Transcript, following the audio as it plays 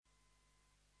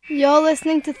You're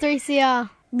listening to 3CR.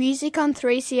 Music on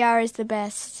 3CR is the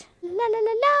best. La la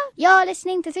la la. You're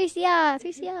listening to 3CR.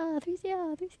 3CR.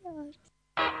 3CR. 3CR.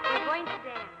 We're going to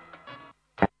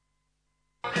dance.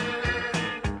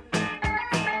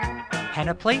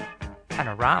 Panoply,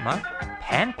 panorama,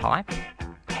 panpipe,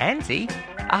 pansy,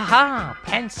 aha,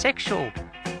 pansexual,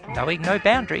 knowing no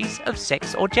boundaries of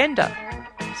sex or gender.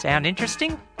 Sound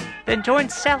interesting? Then join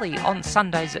Sally on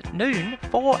Sundays at noon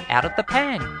for Out of the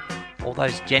Pan. All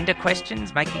those gender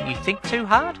questions making you think too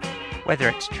hard? Whether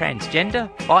it's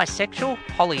transgender, bisexual,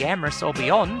 polyamorous or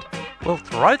beyond, we'll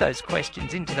throw those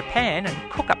questions into the pan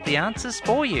and cook up the answers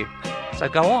for you. So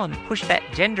go on, push that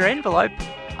gender envelope,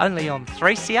 only on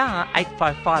 3CR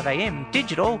 855am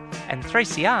digital and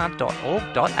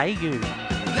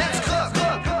 3cr.org.au. Let's cook,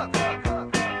 cook, cook, cook,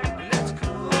 cook. Let's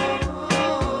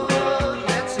cook.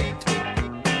 Let's eat.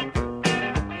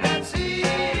 Let's eat.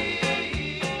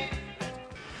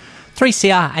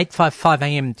 3CR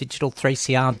 855am digital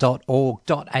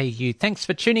 3cr.org.au. Thanks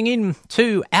for tuning in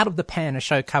to Out of the Pan, a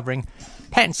show covering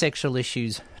pansexual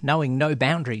issues, knowing no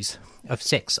boundaries of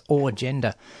sex or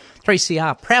gender.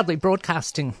 3CR proudly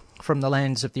broadcasting from the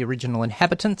lands of the original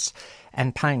inhabitants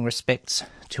and paying respects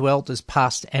to elders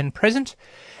past and present,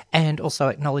 and also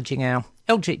acknowledging our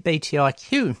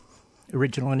LGBTIQ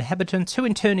original inhabitants, who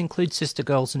in turn include sister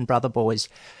girls and brother boys,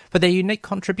 for their unique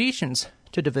contributions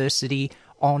to diversity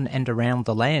on and around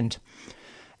the land.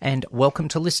 And welcome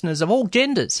to listeners of all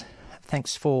genders.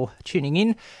 Thanks for tuning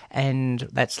in, and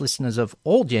that's listeners of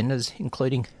all genders,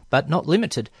 including but not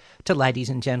limited to ladies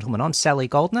and gentlemen. I'm Sally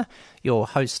Goldner, your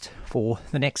host for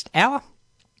the next hour.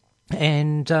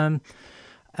 And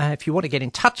if you want to get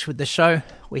in touch with the show,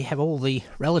 we have all the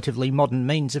relatively modern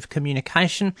means of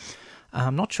communication.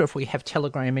 I'm not sure if we have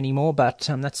Telegram anymore, but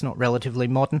that's not relatively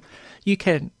modern. You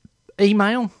can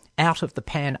email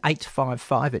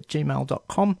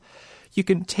outofthepan855@gmail.com. You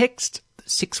can text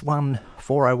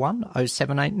 61401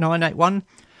 078981.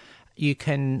 You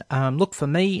can look for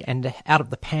me and Out of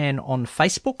the Pan on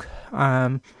Facebook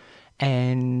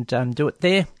and do it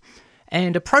there.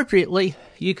 And appropriately,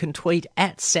 you can tweet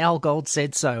at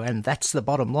SalGoldSaidSo, and that's the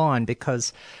bottom line,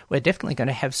 because we're definitely going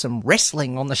to have some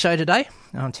wrestling on the show today.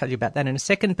 I'll tell you about that in a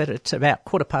second, but at about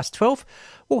 12:15,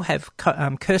 we'll have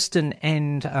Kirsten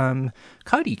and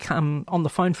Cody come on the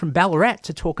phone from Ballarat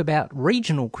to talk about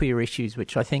regional queer issues,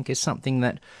 which I think is something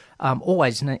that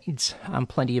always needs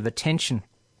plenty of attention.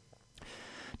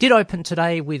 Did open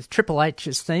today with Triple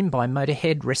H's theme by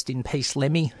Motorhead, Rest in Peace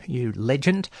Lemmy, you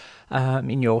legend,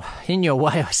 in your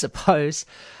way, I suppose,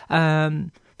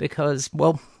 because,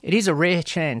 well, it is a rare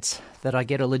chance that I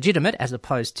get a legitimate, as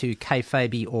opposed to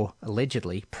kayfabe or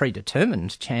allegedly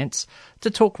predetermined chance,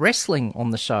 to talk wrestling on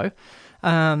the show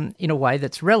in a way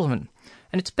that's relevant.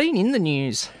 And it's been in the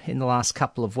news in the last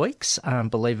couple of weeks,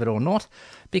 believe it or not,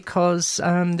 because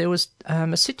there was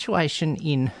a situation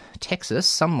in Texas,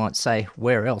 some might say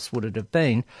where else would it have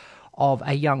been, of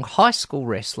a young high school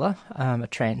wrestler, a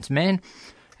trans man,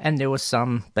 and there was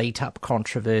some beat-up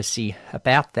controversy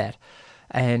about that.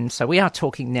 And so we are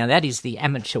talking now, that is the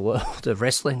amateur world of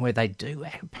wrestling, where they do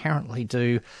apparently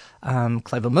do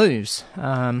clever moves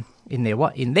in their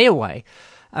way.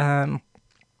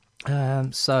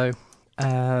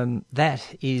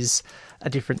 That is a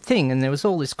different thing, and there was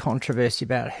all this controversy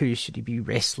about who should he be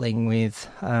wrestling with,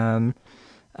 and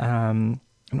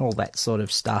all that sort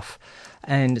of stuff.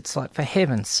 And it's like, for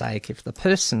heaven's sake, if the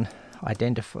person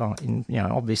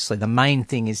obviously the main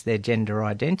thing is their gender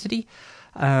identity,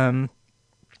 the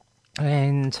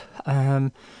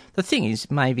thing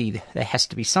is, maybe there has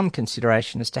to be some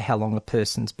consideration as to how long a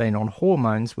person's been on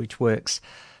hormones, which works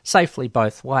safely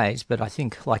both ways. But I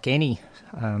think, like any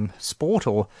sport,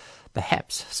 or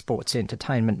perhaps sports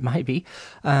entertainment maybe,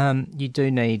 you do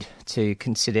need to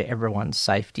consider everyone's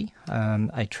safety.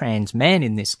 A trans man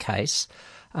in this case,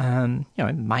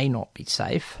 may not be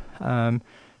safe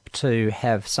to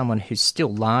have someone who's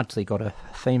still largely got a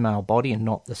female body and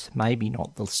maybe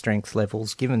not the strength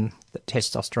levels, given that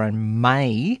testosterone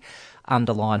may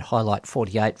underline, highlight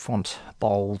 48 font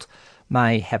bold,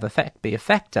 may have be a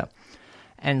factor.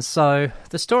 And so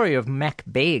the story of Mac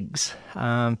Beggs,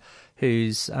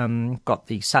 who's got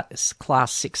the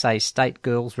Class 6A State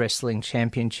Girls Wrestling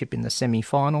Championship in the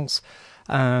semi-finals,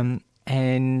 where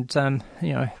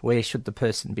should the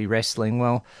person be wrestling?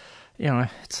 Well,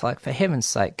 it's like, for heaven's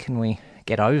sake, can we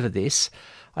get over this?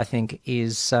 I think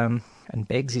is, and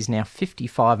Beggs is now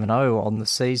 55-0 on the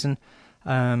season,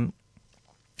 and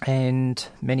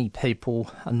many people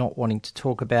are not wanting to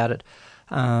talk about it.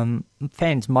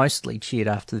 Fans mostly cheered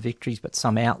after the victories, but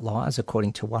some outliers,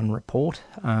 according to one report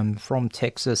from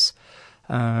Texas.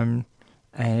 And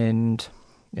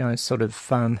sort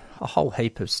of a whole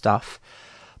heap of stuff.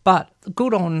 But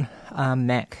good on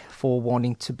Mac for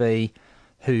wanting to be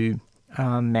who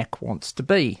Mac wants to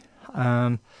be.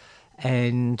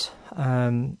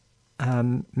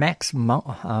 Mac's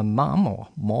mum, or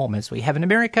mom as we have in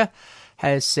America,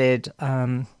 has said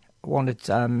wanted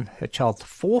her child to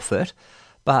forfeit,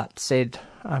 but said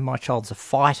my child's a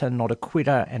fighter, not a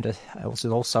quitter, and was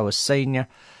also a senior,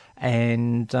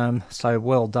 and so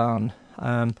well done.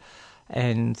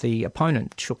 And the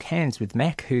opponent shook hands with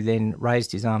Mac, who then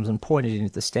raised his arms and pointed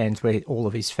into the stands where all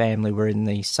of his family were in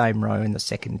the same row in the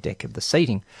second deck of the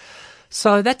seating.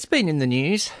 So that's been in the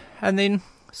news. And then,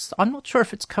 I'm not sure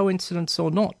if it's coincidence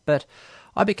or not, but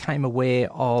I became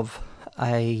aware of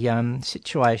a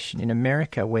situation in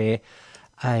America where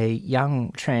a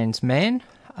young trans man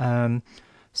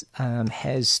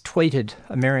has tweeted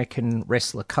American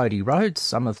wrestler Cody Rhodes,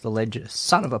 son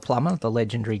of a plumber, the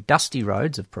legendary Dusty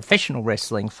Rhodes of professional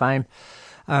wrestling fame,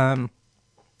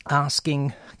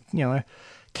 asking,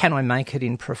 can I make it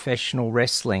in professional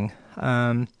wrestling?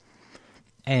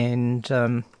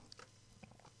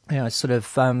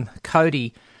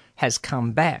 Cody has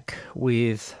come back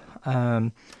with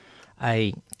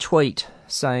a tweet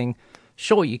saying,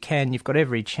 sure you can, you've got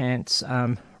every chance,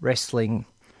 wrestling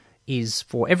is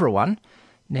for everyone.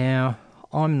 Now,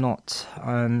 I'm not,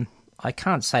 I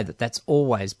can't say that that's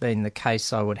always been the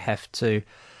case. I would have to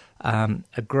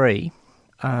agree.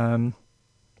 And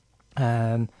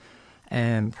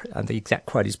the exact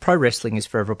quote is, pro wrestling is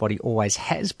for everybody, always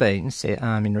has been,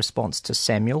 in response to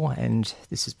Samuel, and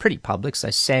this is pretty public, so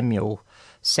Samuel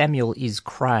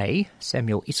Iscray,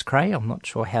 I'm not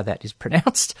sure how that is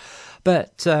pronounced,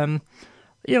 but,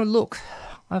 look,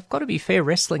 I've got to be fair,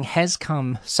 wrestling has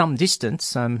come some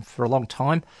distance for a long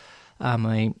time.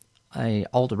 A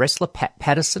older wrestler, Pat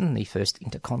Patterson, the first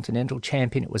Intercontinental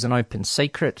Champion, it was an open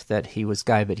secret that he was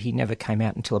gay, but he never came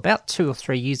out until about 2 or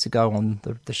 3 years ago on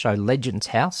the show Legends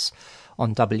House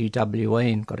on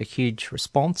WWE, and got a huge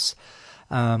response.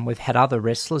 We've had other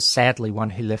wrestlers, sadly one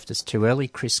who left us too early,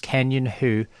 Chris Kanyon,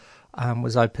 who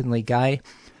was openly gay.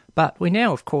 But we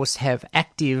now, of course, have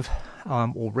active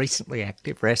or recently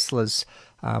active wrestlers.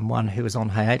 One who was on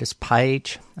hiatus,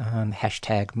 Paige,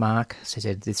 hashtag Mark,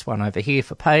 said this one over here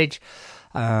for Paige.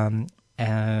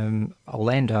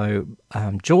 Orlando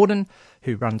Jordan,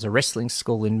 who runs a wrestling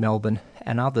school in Melbourne,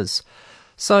 and others.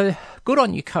 So good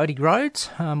on you, Cody Rhodes.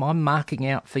 I'm marking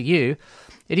out for you.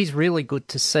 It is really good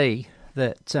to see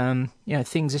that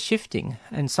things are shifting.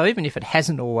 And so even if it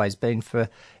hasn't always been for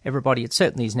everybody, it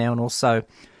certainly is now. And also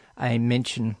a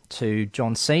mention to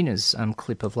John Cena's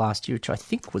clip of last year, which I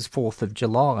think was 4th of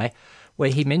July,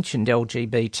 where he mentioned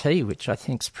LGBT, which I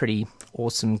think is pretty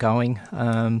awesome going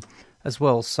as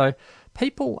well. So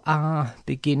people are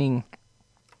beginning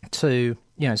to,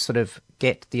 sort of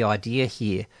get the idea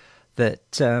here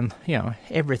that,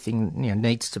 everything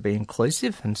needs to be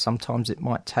inclusive, and sometimes it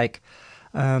might take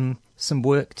some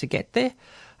work to get there.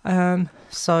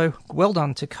 So well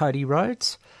done to Cody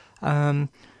Rhodes.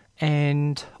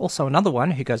 And also another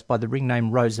one who goes by the ring name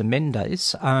Rosa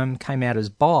Mendes came out as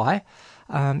bi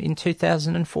in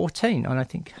 2014. And I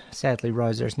think, sadly,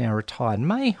 Rosa is now retired.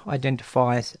 May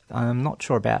identify, I'm not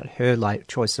sure about her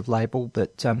choice of label,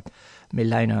 but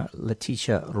Milena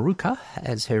Leticia Ruka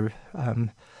as her,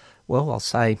 I'll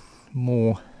say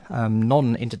more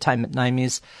non-entertainment name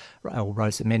is,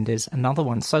 Rosa Mendes, another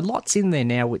one. So lots in there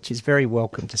now, which is very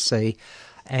welcome to see,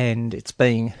 and it's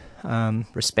being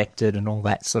respected and all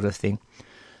that sort of thing.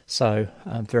 So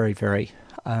very, very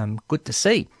good to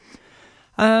see.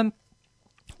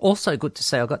 Also good to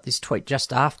see, I got this tweet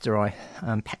just after I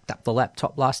packed up the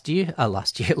laptop last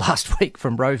week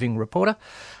from Roving Reporter.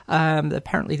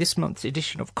 Apparently this month's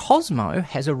edition of Cosmo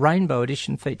has a rainbow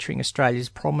edition featuring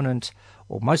Australia's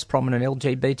most prominent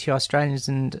LGBT Australians,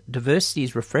 and diversity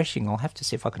is refreshing. I'll have to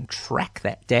see if I can track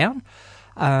that down,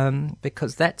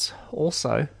 because that's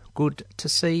also good to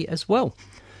see as well.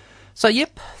 So,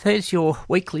 yep, there's your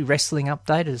weekly wrestling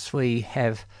update as we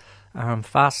have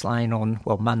Fastlane on,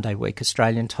 Monday week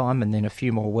Australian time, and then a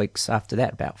few more weeks after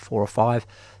that, about 4 or 5,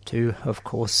 to, of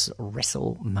course,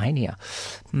 WrestleMania.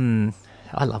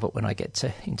 I love it when I get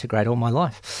to integrate all my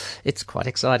life. It's quite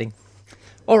exciting.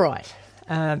 All right,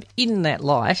 in that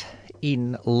light,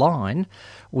 in line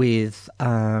with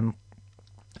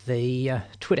the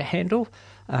Twitter handle,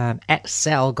 at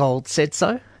Sal Gold said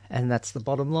so, and that's the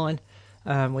bottom line.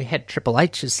 We had Triple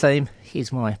H's theme.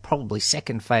 Here's my probably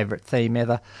second favourite theme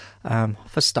ever,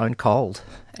 for Stone Cold.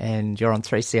 And you're on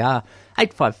 3CR,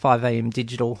 855 AM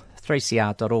digital,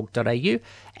 3cr.org.au,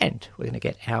 and we're going to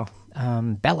get our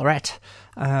Ballarat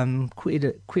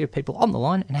queer people on the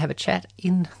line and have a chat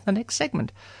in the next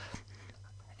segment.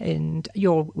 And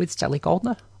you're with Sally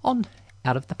Goldner on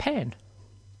Out of the Pan.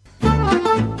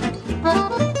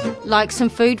 Like some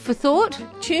food for thought?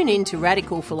 Tune in to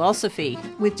Radical Philosophy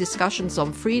with discussions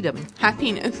on freedom,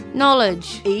 happiness,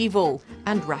 knowledge, evil,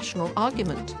 and rational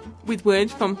argument. With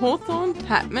words from Hawthorne,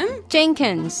 Tatman,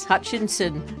 Jenkins,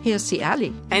 Hutchinson, Hirsi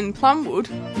Ali, and Plumwood.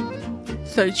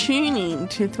 So tune in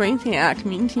to 3CR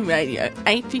Community Radio,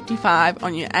 8:55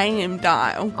 on your AM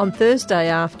dial. On Thursday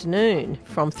afternoon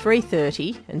from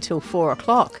 3:30 until 4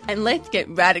 o'clock. And let's get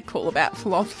radical about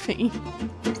philosophy.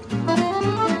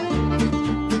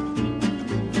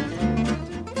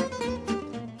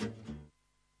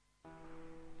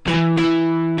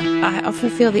 I often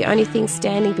feel the only thing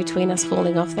standing between us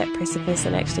falling off that precipice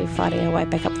and actually fighting our way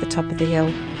back up the top of the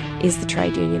hill is the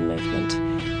trade union movement.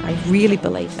 I really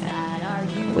believe that.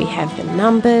 We have the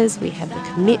numbers, we have the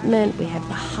commitment, we have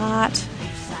the heart,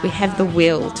 we have the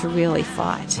will to really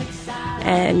fight.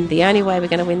 And the only way we're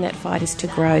going to win that fight is to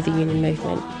grow the union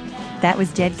movement. That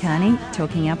was Jed Carney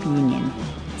talking up union.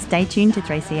 Stay tuned to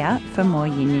 3CR for more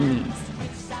union news.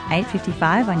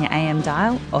 8:55 on your AM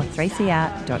dial or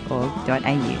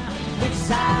 3cr.org.au. Which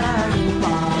side are you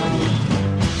on?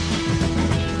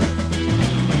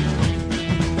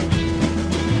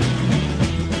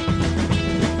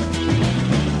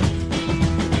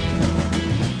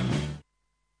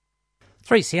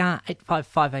 3CR,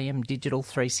 855am digital,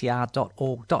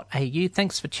 3cr.org.au.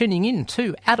 Thanks for tuning in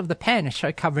to Out of the Pan, a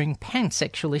show covering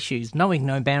pansexual issues, knowing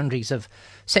no boundaries of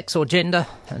sex or gender,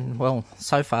 and, well,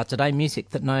 so far today, music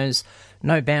that knows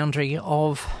no boundary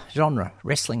of genre,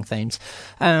 wrestling themes.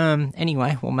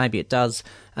 Anyway, well, maybe it does.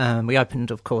 We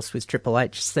opened, of course, with Triple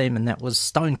H's theme, and that was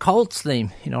Stone Cold's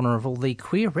theme in honour of all the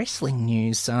queer wrestling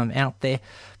news out there.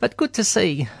 But good to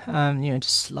see,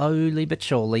 just slowly but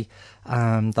surely,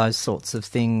 those sorts of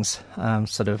things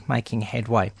sort of making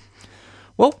headway.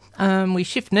 Well, we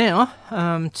shift now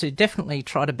to definitely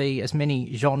try to be as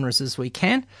many genres as we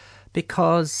can,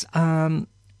 because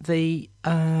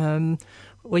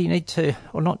we need to,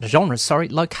 or not genres, sorry,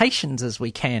 locations as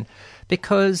we can,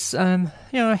 because,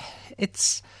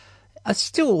 it's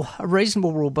still a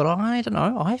reasonable rule, but I don't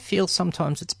know, I feel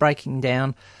sometimes it's breaking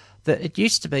down. That it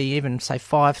used to be, even, say,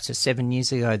 5 to 7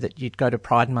 years ago, that you'd go to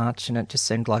Pride March and it just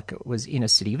seemed like it was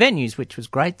inner-city venues, which was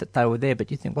great that they were there,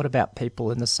 but you think, what about people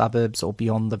in the suburbs or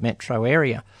beyond the metro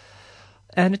area?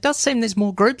 And it does seem there's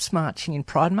more groups marching in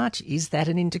Pride March. Is that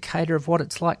an indicator of what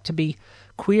it's like to be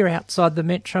queer outside the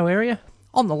metro area?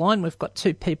 On the line, we've got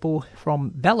two people from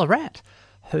Ballarat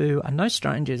who are no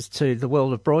strangers to the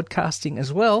world of broadcasting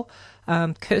as well,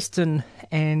 Kirsten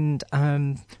and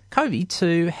Covey,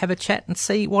 to have a chat and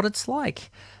see what it's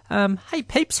like. Hey,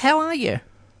 peeps, how are you?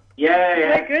 Yeah.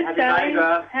 We're good, Sally.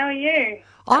 How are you?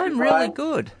 I'm really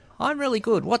good.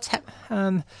 What's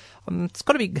it's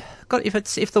got to be.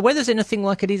 If the weather's anything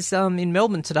like it is in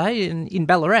Melbourne today, in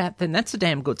Ballarat, then that's a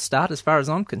damn good start as far as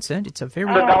I'm concerned. It's a very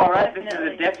for Ballarat. This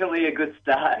is definitely a good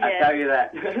start. Yeah. I tell you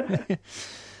that.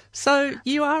 So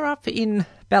you are up in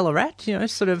Ballarat,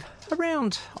 sort of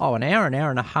around an hour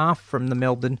and a half from the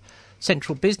Melbourne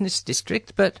Central Business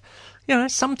District, but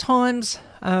sometimes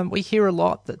we hear a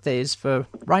lot that there's for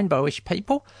rainbowish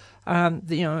people.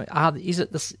 Is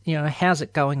it this? How's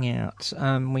it going out?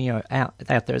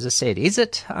 Out there, as I said, is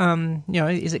it?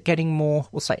 Is it getting more,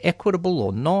 we'll say, equitable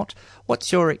or not?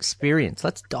 What's your experience?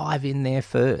 Let's dive in there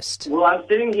first. Well, I'm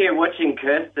sitting here watching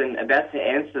Kirsten about to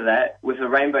answer that with a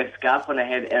rainbow scarf on her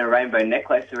head and a rainbow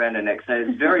necklace around her neck. So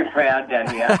it's very proud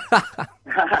down here.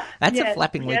 That's a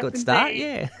flappingly good start.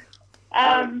 Yeah.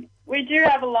 We do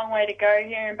have a long way to go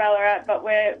here in Ballarat, but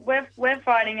we're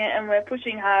fighting it and we're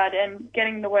pushing hard and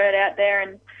getting the word out there.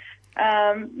 And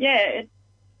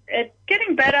it's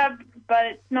getting better, but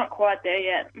it's not quite there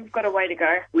yet. We've got a way to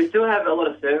go. We still have a lot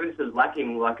of services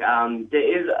lacking. Like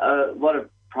there is a lot of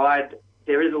pride.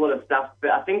 There is a lot of stuff,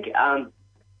 but I think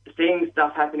seeing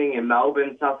stuff happening in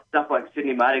Melbourne, stuff like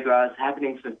Sydney Mardi Gras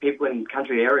happening for people in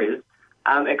country areas,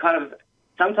 it kind of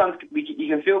sometimes you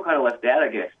can feel kind of left out, I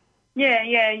guess.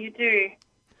 Yeah, you do.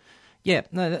 Yeah,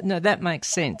 no, that makes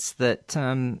sense. That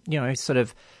sort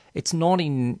of, it's not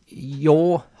in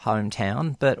your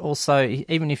hometown, but also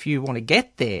even if you want to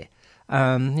get there,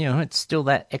 it's still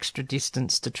that extra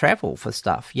distance to travel for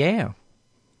stuff. Yeah.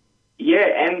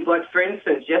 Yeah, and like for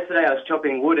instance, yesterday I was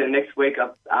chopping wood, and next week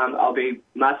I'll be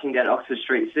marching down Oxford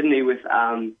Street, Sydney, with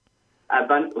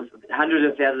hundreds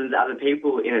of thousands of other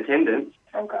people in attendance.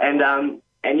 Okay.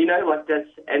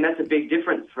 And that's a big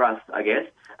difference for us, I guess.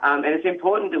 And it's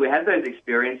important that we have those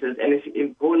experiences, and it's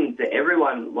important that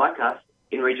everyone like us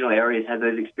in regional areas have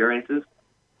those experiences,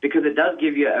 because it does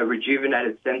give you a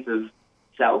rejuvenated sense of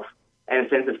self and a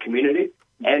sense of community.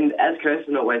 And as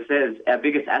Kirsten always says, our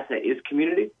biggest asset is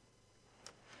community.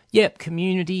 Yep,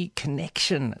 community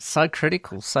connection, so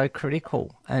critical, so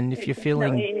critical. And if you're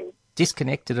feeling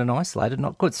disconnected and isolated,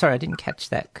 not good. Sorry, I didn't catch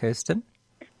that, Kirsten.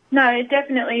 No, it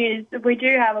definitely is. We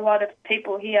do have a lot of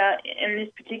people here in this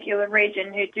particular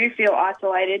region who do feel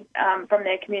isolated from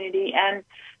their community, and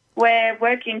we're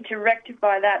working to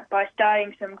rectify that by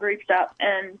starting some groups up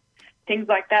and things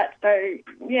like that. So,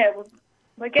 yeah,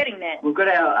 we're getting there. We've got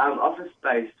our office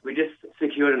space. We just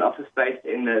secured an office space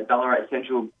in the Ballarat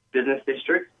Central Business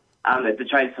District at the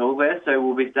Trades Hall there, so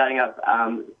we'll be starting up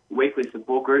weekly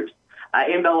support groups.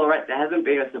 In Ballarat, there hasn't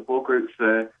been a support group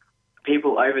for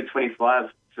people over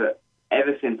 25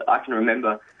 ever since I can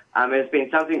remember. It's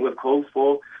been something we've called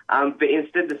for, but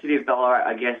instead the City of Ballarat,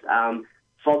 I guess,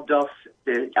 fobbed off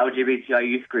the LGBTI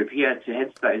youth group here to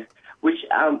Headspace, which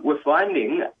we're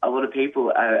finding a lot of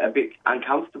people are a bit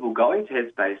uncomfortable going to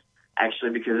Headspace, actually,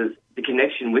 because it's the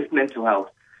connection with mental health,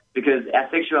 because our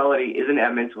sexuality isn't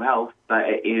our mental health, but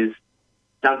it is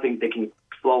something that can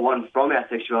flow on from our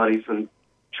sexuality, from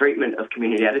treatment of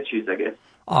community attitudes, I guess.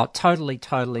 Oh, totally.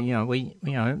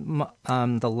 The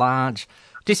large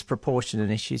disproportionate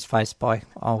issues faced by,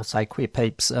 I'll say, queer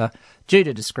peeps are due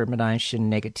to discrimination,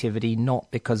 negativity,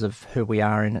 not because of who we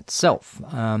are in itself.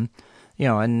 So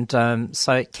it's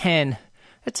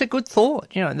a good thought,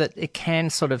 that it can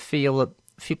sort of feel,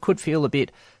 if you could feel a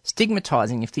bit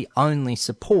stigmatising if the only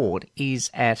support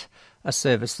is at a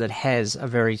service that has a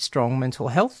very strong mental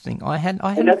health thing. I hadn't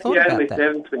thought about that. That's the only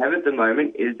service we have at the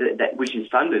moment, is that which is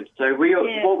funded. So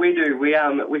what we do, we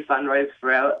fundraise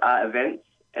for our events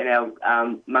and our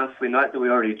monthly night that we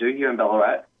already do here in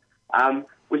Ballarat.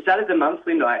 We started the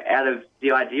monthly night out of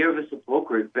the idea of a support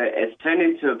group, but it's turned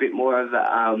into a bit more of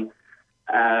a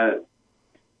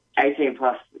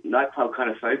 18-plus nightclub kind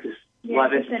of focus,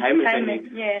 live entertainment venue.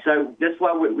 Yeah. So that's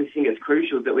why we think it's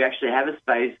crucial that we actually have a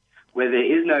space where there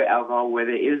is no alcohol, where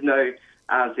there is no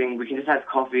thing. We can just have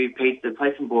coffee, pizza,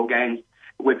 play some board games,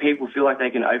 where people feel like they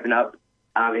can open up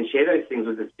and share those things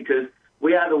with us, because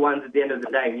we are the ones at the end of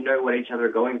the day who know what each other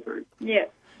are going through. Yeah.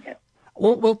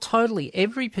 Well, totally.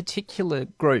 Every particular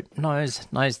group knows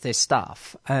their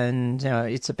stuff, and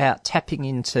it's about tapping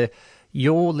into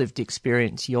your lived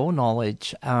experience, your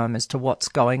knowledge as to what's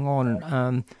going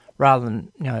on, rather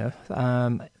than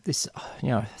this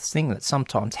thing that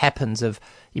sometimes happens of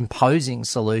imposing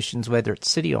solutions, whether it's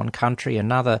city on country,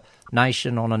 another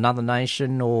nation on another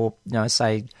nation, or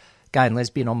say gay and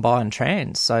lesbian on bi and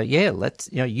trans. So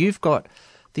you've got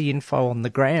the info on the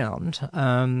ground,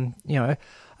 and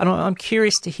I'm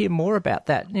curious to hear more about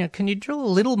that. Can you drill a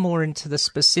little more into the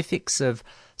specifics of,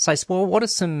 say, well, what are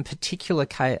some particular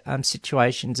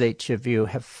situations each of you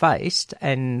have faced,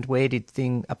 and where did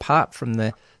apart from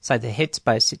the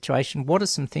Headspace situation, what are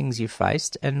some things you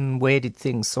faced, and where did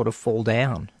things sort of fall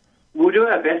down? We'll do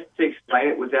our best to explain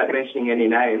it without mentioning any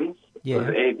names of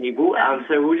any people.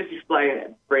 So we'll just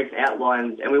explain brief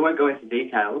outlines, and we won't go into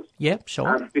details. Yep,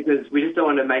 sure. Because we just don't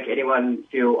want to make anyone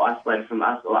feel isolated from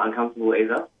us or uncomfortable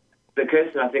either. But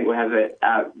Kirsten, I think, will have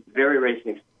a very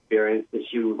recent experience that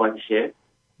she would like to share.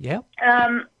 Yeah.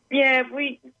 I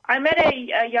met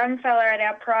a young fella at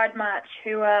our Pride March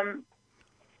who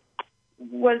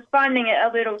was finding it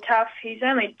a little tough. He's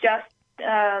only just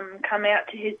come out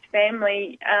to his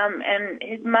family, and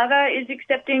his mother is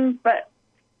accepting, but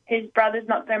his brother's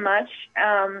not so much.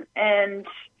 And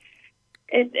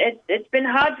it's been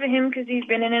hard for him because he's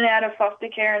been in and out of foster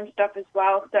care and stuff as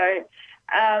well. So,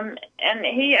 and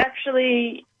he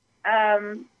actually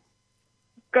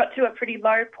got to a pretty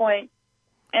low point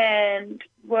and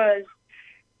was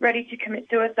ready to commit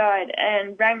suicide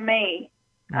and rang me,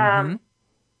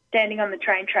 standing on the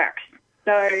train tracks.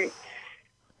 So,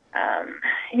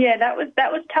 that was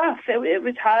tough. It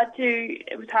was hard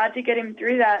to get him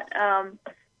through that,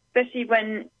 especially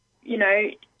when you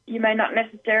may not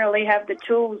necessarily have the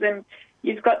tools, and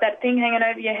you've got that thing hanging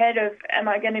over your head of, am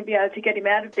I going to be able to get him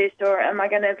out of this, or am I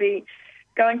going to be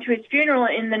going to his funeral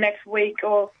in the next week,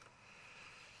 or...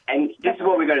 And this is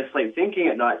what we go to sleep thinking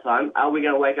at night time. Are we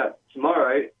going to wake up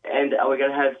tomorrow, and are we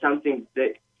going to have something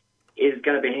that is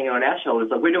going to be hanging on our shoulders?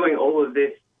 Like, we're doing all of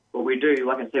this, what we do,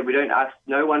 like I said, we don't ask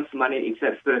no one for money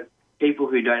except for people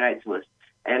who donate to us.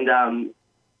 And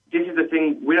this is the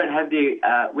thing, we don't have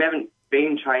we haven't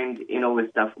been trained in all this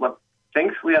stuff. Like,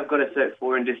 thankfully, I've got a Cert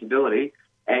 4 in disability,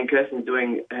 and Kirsten's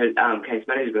doing her case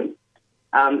management.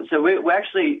 So we're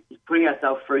actually putting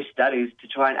ourselves through studies to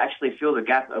try and actually fill the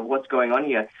gap of what's going on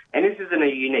here. And this isn't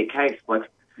a unique case. Like,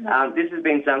 this has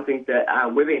been something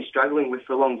that we've been struggling with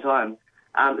for a long time.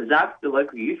 ZARC, the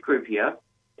local youth group here,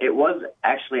 it was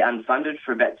actually unfunded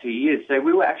for about 2 years. So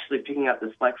we were actually picking up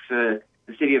the slack for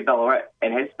the City of Ballarat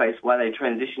and Headspace while they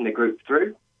transitioned the group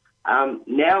through.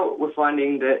 Now we're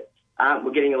finding that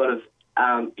we're getting a lot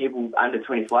of people under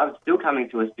 25 still coming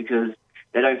to us because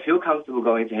they don't feel comfortable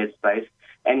going to Headspace.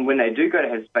 And when they do go to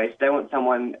Headspace, they want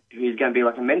someone who's going to be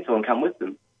like a mentor and come with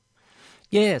them.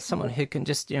 Yeah, someone who can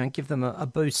just give them a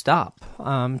boost up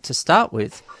to start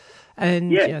with,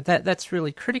 and that's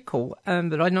really critical.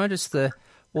 But I noticed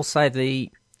I'll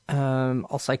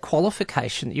say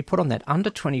qualification that you put on that under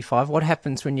 25. What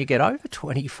happens when you get over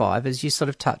 25, as you sort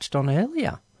of touched on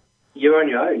earlier? You're on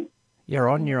your own. You're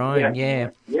on your own,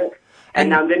 yeah.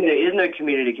 And then there is no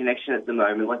community connection at the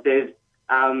moment. Like there's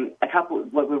a couple,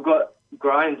 like we've got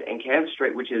Grinds and Camp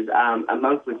Street, which is a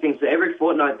monthly thing. So every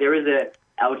fortnight there is a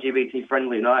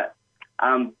LGBT-friendly night.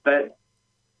 But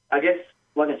I guess,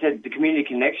 like I said, the community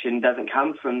connection doesn't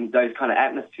come from those kind of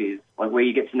atmospheres, like where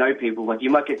you get to know people. Like you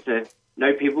might get to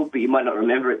know people, but you might not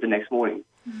remember it the next morning.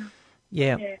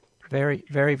 Yeah. Very,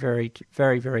 very, very,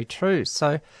 very, very true.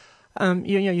 So,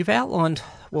 you've outlined,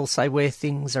 we'll say, where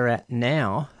things are at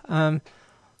now.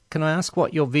 Can I ask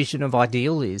what your vision of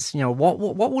ideal is? What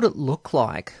would it look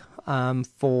like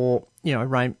for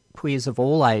queers of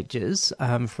all ages,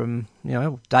 from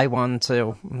day one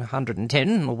to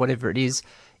 110 or whatever it is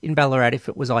in Ballarat, if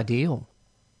it was ideal?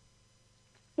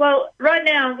 Well, right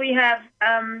now we have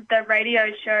the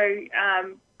radio show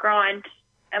Grind,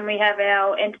 and we have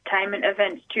our entertainment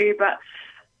events too. But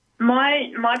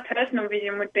my personal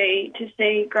vision would be to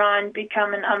see Grind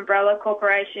become an umbrella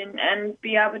corporation and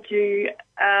be able to,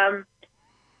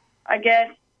 I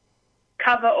guess,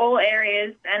 cover all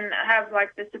areas and have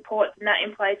like the supports and that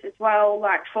in place as well,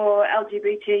 like for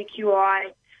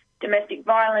LGBTQI, domestic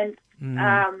violence,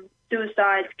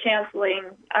 suicides, counselling.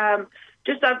 I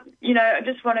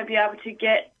just want to be able to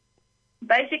get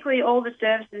basically all the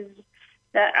services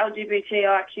that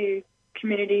LGBTIQ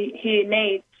community here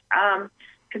needs,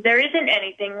 because there isn't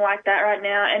anything like that right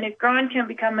now. And if Grind can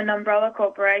become an umbrella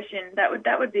corporation, that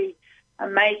would be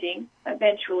amazing.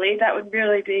 Eventually, that would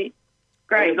really be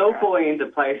great. It's all falling into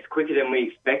place quicker than we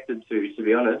expected to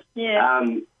be honest. Yeah.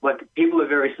 People are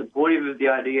very supportive of the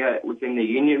idea within the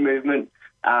union movement,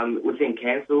 within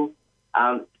council.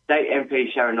 State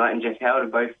MP Sharon Knight and Jeff Howard are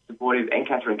both supportive, and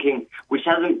Catherine King, which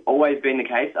hasn't always been the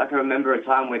case. I can remember a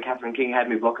time where Catherine King had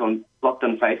me blocked on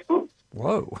Facebook.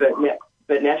 Whoa.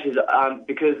 But now she's,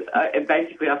 because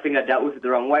basically I think I dealt with it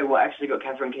the wrong way. What actually got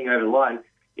Catherine King over the line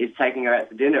is taking her out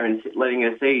to dinner and letting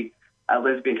her see a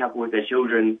lesbian couple with their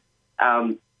children,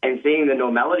 and seeing the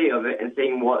normality of it and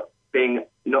seeing what being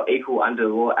not equal under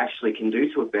the law actually can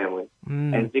do to a family,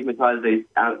 and stigmatise these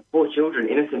poor children,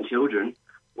 innocent children,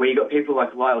 where you got people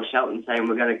like Lyle Shelton saying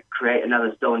we're going to create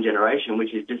another stolen generation,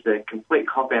 which is just a complete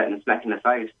cop-out and a smack in the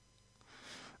face.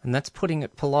 And that's putting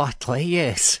it politely,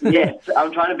 yes. Yes,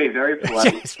 I'm trying to be very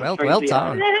polite. Yes, well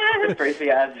done.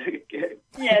 3CR.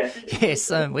 Yes.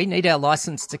 Yes, we need our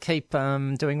licence to keep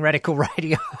doing radical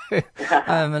radio.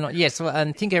 And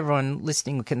I think everyone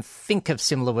listening can think of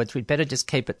similar words. We'd better just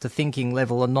keep it to thinking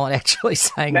level and not actually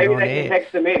saying it on air.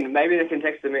 Maybe they can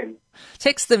text them in.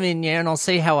 Text them in, yeah, and I'll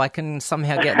see how I can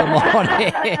somehow get them on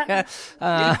air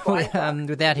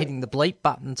without hitting the bleep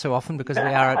button too often, because we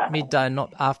are at midday,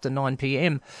 not after 9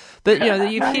 p.m. But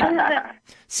you've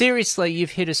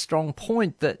hit a strong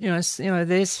point that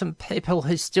there's some people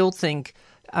who still think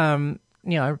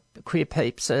queer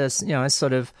peeps as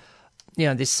sort of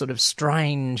this sort of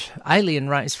strange alien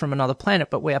race from another planet,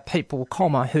 but we are people,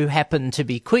 who happen to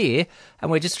be queer, and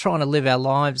we're just trying to live our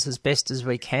lives as best as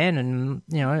we can,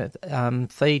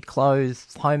 and feed, clothe,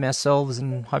 home ourselves,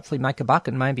 and hopefully make a buck,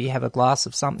 and maybe have a glass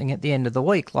of something at the end of the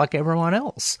week like everyone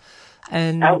else.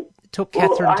 And it took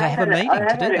Catherine to have a meeting to do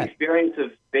that. I had an experience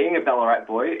of being a Ballarat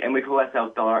boy, and we call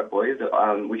ourselves Ballarat boys,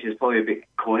 which is probably a bit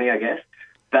corny, I guess.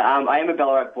 But I am a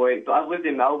Ballarat boy, but I've lived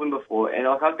in Melbourne before, and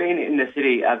I've been in the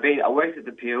city. I worked at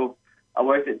the Peel, I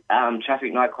worked at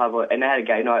Traffic Nightclub, and they had a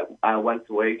gay night once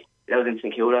a week. That was in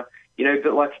St Kilda,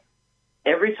 but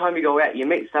every time you go out, you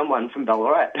meet someone from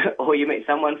Ballarat or you meet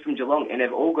someone from Geelong, and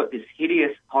they've all got this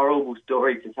hideous, horrible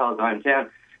story to tell at their hometown.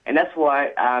 And that's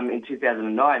why in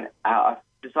 2009 I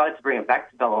decided to bring it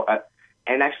back to Ballarat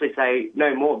and actually say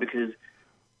no more, because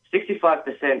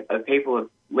 65% of people are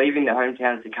leaving their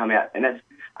hometowns to come out, and that's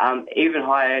even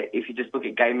higher if you just look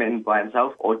at gay men by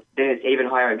themselves, or then it's even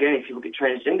higher again if you look at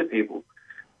transgender people.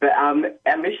 But our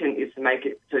mission is to make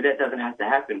it so that doesn't have to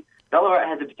happen. Ballarat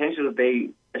has the potential to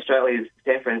be Australia's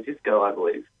San Francisco, I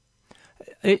believe.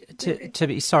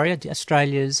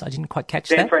 Australia's, I didn't quite catch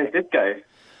that.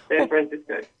 San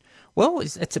Francisco. Well,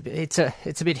 it's a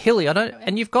bit hilly.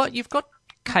 And you've got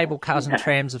cable cars and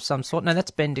trams of some sort. No,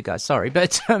 that's Bendigo. Sorry,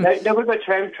 but no, we've got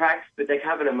tram tracks, but they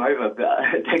covered them over.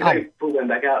 But they got to pull them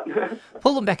back out.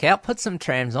 Pull them back out. Put some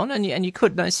trams on, and you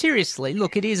could. No, seriously.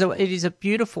 Look, it is a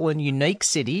beautiful and unique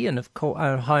city, and of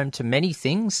course, home to many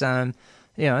things. And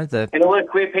a lot of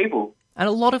queer people. And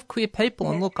a lot of queer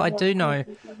people. And look, I do know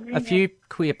a few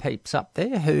queer peeps up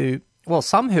there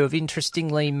some who have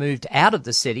interestingly moved out of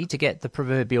the city to get the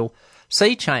proverbial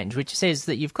sea change, which says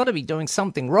that you've got to be doing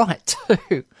something right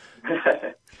too.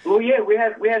 Well, yeah, we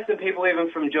have some people even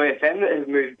from Joy FM that have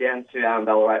moved down to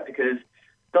Ballarat, because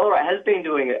Ballarat has been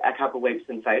doing a couple of leaps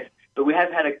in faith, but we have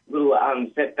had a little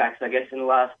setbacks, I guess, in the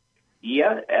last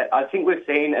year. I think we've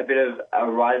seen a bit of a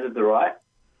rise of the right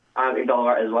in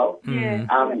Ballarat as well. Yeah.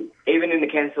 Even in the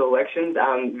council elections,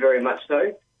 very much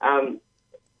so.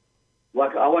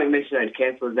 I won't mention those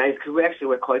councillors' names because we actually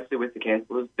work closely with the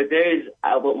councillors, but there is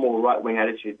a lot more right-wing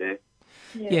attitude there.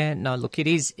 Yeah, no, look, it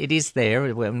is there,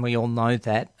 and we all know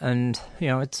that, and,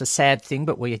 it's a sad thing,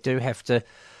 but we do have to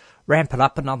ramp it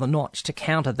up another notch to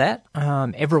counter that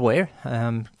everywhere,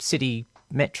 city,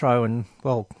 metro, and,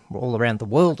 well, all around the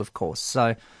world, of course.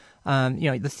 So,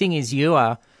 the thing is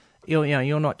you're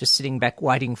not just sitting back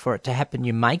waiting for it to happen,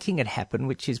 you're making it happen,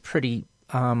 which is pretty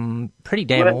damn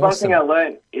awesome. One thing I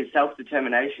learned is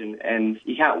self-determination, and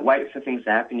you can't wait for things to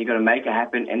happen. You've got to make it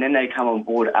happen, and then they come on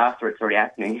board after it's already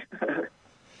happening.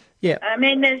 Yeah. I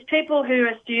mean, there's people who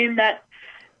assume that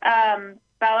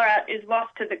Ballarat is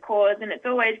lost to the cause, and it's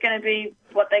always going to be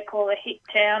what they call a hit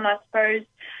town, I suppose.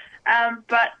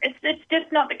 But it's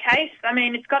just not the case. I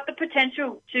mean, it's got the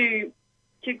potential to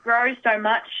grow so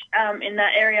much in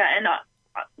that area, and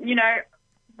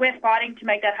we're fighting to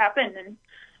make that happen.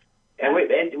 And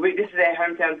this is our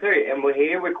hometown too, and we're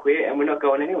here, we're queer, and we're not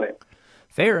going anywhere.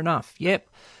 Fair enough, yep.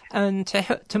 And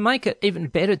to make it even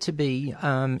better to be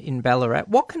in Ballarat,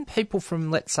 what can people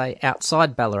from, let's say,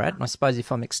 outside Ballarat, and I suppose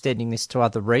if I'm extending this to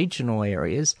other regional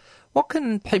areas, what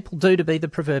can people do to be the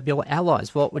proverbial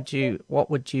allies? What would you?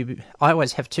 I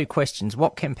always have two questions: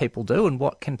 what can people do, and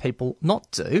what can people not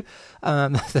do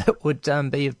that would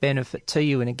be of benefit to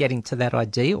you in getting to that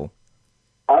ideal?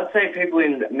 I'd say people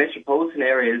in metropolitan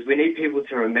areas, we need people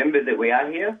to remember that we are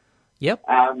here. Yep.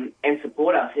 And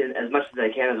support us as much as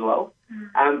they can as well.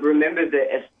 Remember that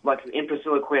it's like in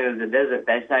Priscilla, Queen of the Desert,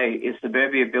 they say, is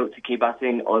suburbia built to keep us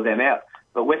in or them out?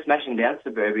 But we're smashing down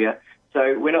suburbia.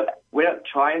 So we're not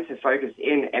trying to focus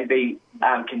in and be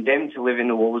condemned to live in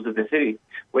the walls of the city.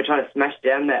 We're trying to smash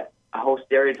down that whole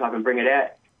stereotype and bring it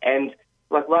out. And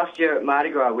like last year at Mardi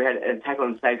Gras, we had an Attack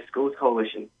on Safe Schools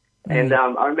Coalition. And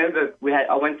I remember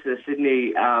I went to the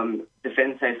Sydney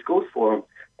Defend Safe Schools Forum,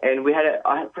 and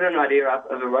I had put an idea up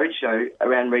of a roadshow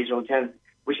around regional towns,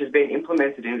 which has been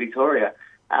implemented in Victoria.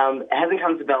 It hasn't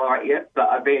come to Ballarat yet, but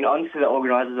I've been on to the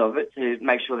organisers of it to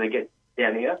make sure they get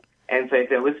down here. And so if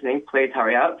they're listening, please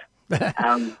hurry up.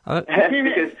 Because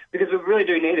we really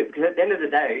do need it. Because at the end of the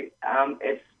day,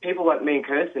 it's people like me and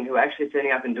Kirsten who are actually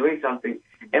standing up and doing something.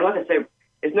 And like I said,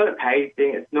 it's not a paid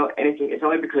thing. It's not anything. It's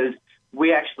only because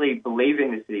we actually believe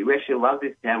in the city. We actually love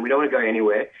this town. We don't want to go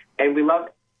anywhere. And we love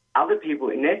other people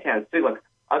in their towns too. Like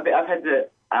I've had the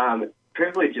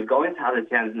privilege of going to other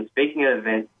towns and speaking at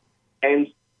events, and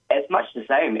it's much the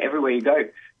same everywhere you go.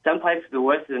 Some places are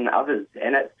worse than others,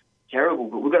 and that's terrible.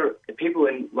 But we've got people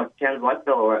in like towns like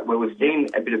Ballarat where we've seen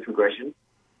a bit of progression.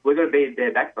 We've got to be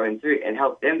their backbone too and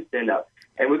help them stand up.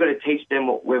 And we've got to teach them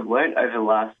what we've learned over the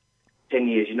last 10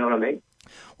 years. You know what I mean?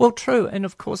 Well, true, and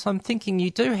of course I'm thinking you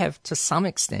do have to some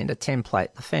extent a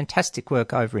template. The fantastic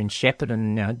work over in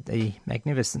Shepparton, the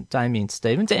magnificent Damien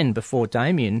Stevens, and before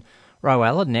Damien, Ro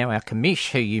Allen, now our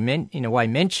commish, who you in a way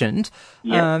mentioned.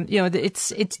 Yep.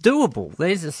 It's doable.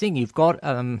 There's the thing, you've got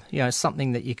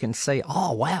something that you can see,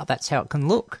 oh wow, that's how it can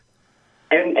look.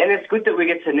 And it's good that we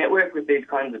get to network with these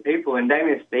kinds of people, and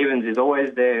Damien Stevens is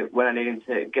always there when I need him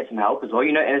to get some help as well,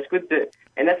 and it's good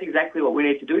and that's exactly what we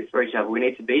need to do for each other. We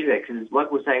need to be there, because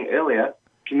like we were saying earlier,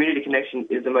 community connection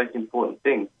is the most important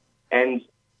thing. And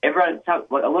a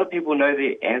lot of people know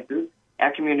the answers,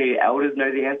 our community elders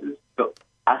know the answers, but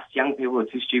us young people are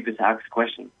too stupid to ask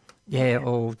questions. Yeah,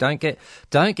 oh, don't get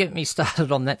me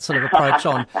started on that sort of approach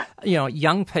on,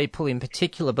 young people in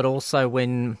particular, but also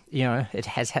when, it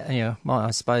has,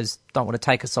 I suppose, don't want to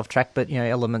take us off track, but,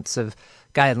 elements of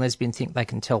gay and lesbian think they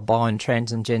can tell bi and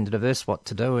trans and gender diverse what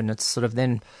to do, and it's sort of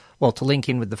then, well, to link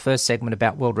in with the first segment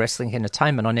about World Wrestling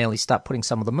Entertainment, I nearly start putting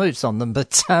some of the moves on them,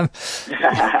 but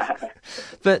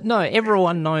but no,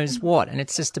 everyone knows what, and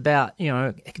it's just about,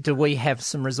 do we have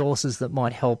some resources that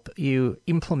might help you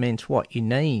implement what you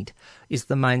need is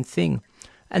the main thing.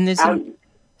 And there's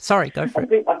Sorry, go for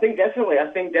it. I think definitely,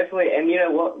 and you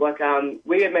know what? Like,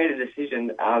 we had made a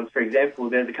decision. For example,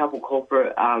 there's a couple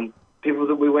corporate people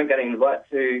that we weren't going to invite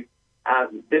to.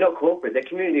 They're not corporate; they're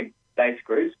community-based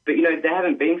groups. But you know, they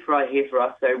haven't been here for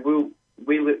us. So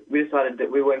we decided that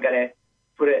we weren't going to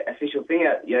put an official thing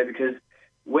out. You know, because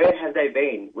where have they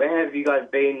been? Where have you guys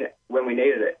been when we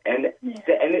needed it? And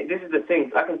this is the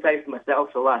thing. I can say for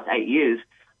myself, for the last 8 years,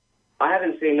 I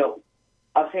haven't seen.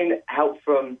 I've seen help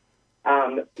from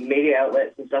media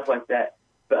outlets and stuff like that,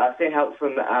 but I've seen help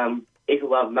from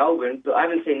Equal Love Melbourne, but I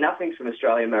haven't seen nothing from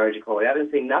Australian Marriage Equality. I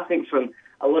haven't seen nothing from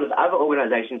a lot of other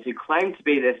organisations who claim to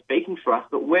be there speaking for us,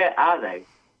 but where are they?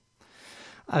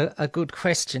 A good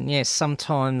question, yes.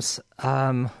 Sometimes,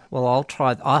 I'll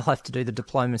have to do the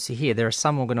diplomacy here. There are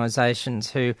some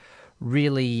organisations who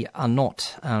really are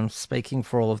not speaking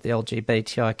for all of the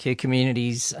LGBTIQ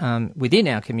communities within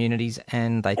our communities,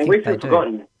 and they think we they feel do.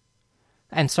 Forgotten.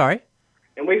 And sorry?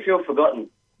 And we feel forgotten.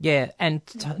 Yeah, and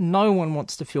no one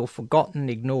wants to feel forgotten,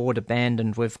 ignored,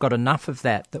 abandoned. We've got enough of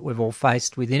that we've all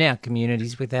faced within our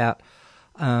communities without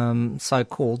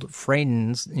so-called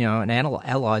friends, you know, and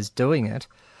allies doing it.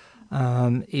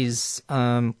 Really, just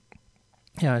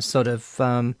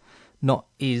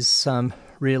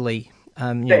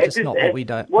not what we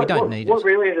don't. We don't need it. What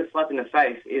really is a slap in the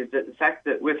face is that the fact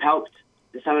that we've helped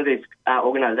some of these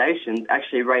organisations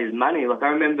actually raise money. Like I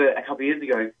remember a couple of years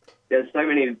ago, there's so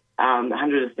many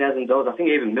hundreds of thousands of dollars, I think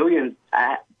even millions,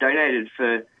 donated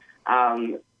for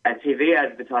a TV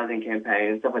advertising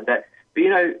campaign and stuff like that. But you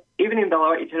know, even in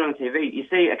Ballarat, you turn on TV, you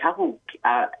see a couple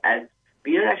ads,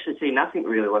 but you don't actually see nothing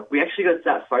really. Like we actually got to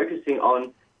start focusing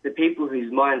on the people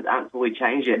whose minds aren't fully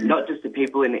changed yet, not just the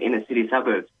people in the inner city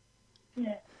suburbs.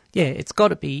 Yeah, it's got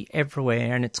to be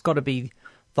everywhere, and it's got to be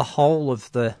the whole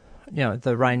of the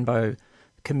rainbow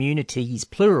communities,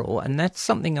 plural, and that's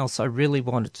something else I really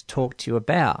wanted to talk to you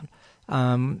about.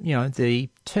 The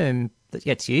term that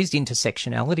gets used,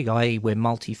 intersectionality, i.e. we're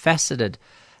multifaceted,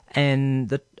 and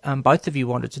that both of you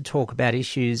wanted to talk about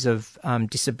issues of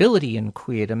disability and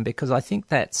queerdom, because I think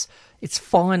it's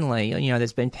finally,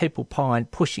 there's been people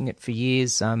pushing it for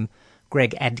years,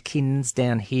 Greg Adkins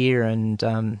down here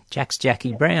and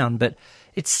Jackie Brown, but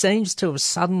it seems to have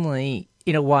suddenly,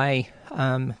 in a way,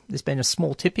 there's been a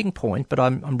small tipping point, but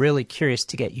I'm really curious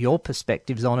to get your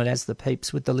perspectives on it as the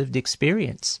peeps with the lived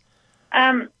experience.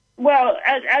 Well,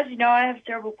 as you know, I have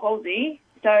cerebral palsy,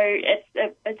 so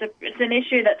it's an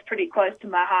issue that's pretty close to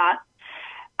my heart.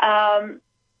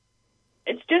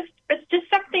 It's just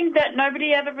something that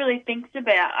nobody ever really thinks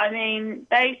about. I mean,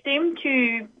 they seem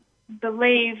to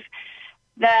believe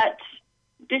that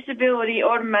disability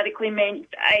automatically means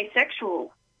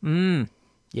asexual.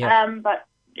 Yeah. But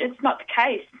it's not the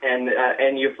case.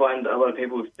 And you find a lot of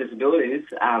people with disabilities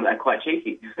are quite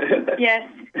cheeky.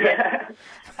 Yes.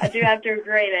 I do have to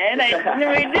agree there.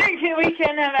 We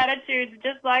can have attitudes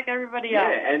just like everybody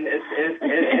else. Yeah, and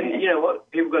you know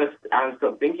what? People got to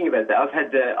stop thinking about that. I've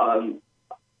had the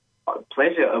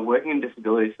pleasure of working in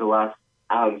disabilities for the last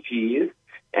few years,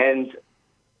 and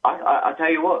I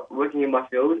tell you what, working in my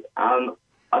field, I've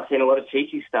seen a lot of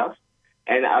cheeky stuff,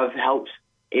 and I've helped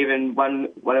even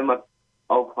one of my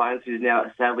old clients who's now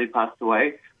sadly passed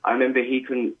away. I remember he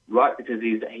couldn't write because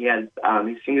he had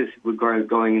his fingers were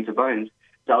going into bones.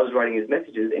 So I was writing his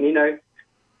messages, and there's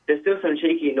still some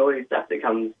cheeky and naughty stuff that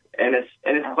comes, and it's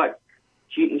quite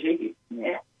cute and cheeky.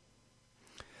 Yeah.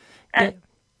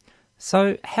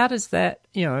 So how does that,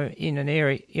 in an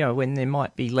area, when there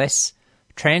might be less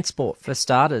transport for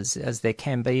starters, as there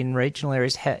can be in regional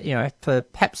areas, for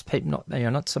perhaps people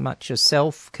not so much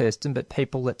yourself, Kirsten, but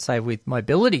people, let's say, with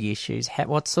mobility issues,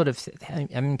 what sort of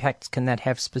impacts can that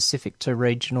have specific to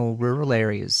regional, rural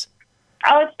areas?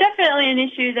 Oh, it's definitely an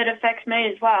issue that affects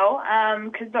me as well,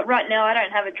 because right now I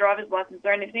don't have a driver's license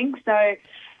or anything, so...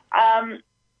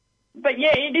 But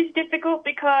yeah, it is difficult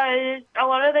because a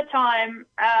lot of the time,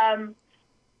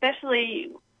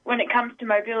 especially when it comes to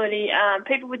mobility,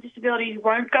 people with disabilities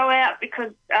won't go out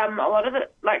because a lot of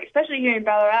especially here in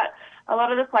Ballarat, a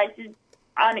lot of the places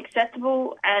aren't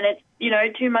accessible, and it's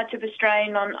too much of a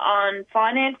strain on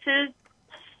finances.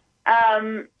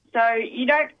 So you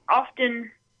don't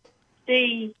often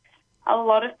see a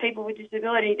lot of people with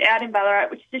disabilities out in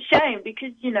Ballarat, which is a shame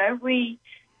because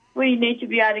we need to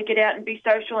be able to get out and be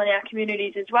social in our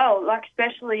communities as well,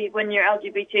 especially when you're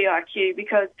LGBTIQ,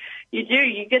 because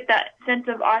you get that sense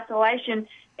of isolation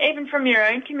even from your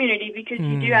own community because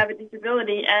you do have a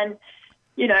disability, and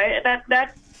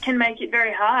that can make it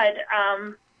very hard.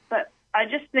 But I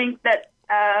just think that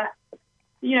our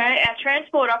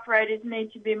transport operators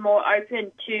need to be more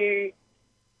open to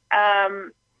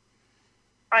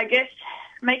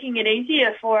making it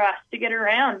easier for us to get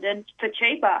around and for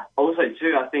cheaper. Also,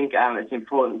 too, I think it's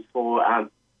important for us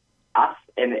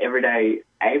and everyday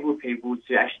able people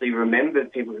to actually remember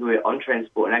people who are on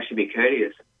transport and actually be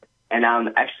courteous. And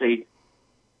actually,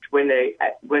 when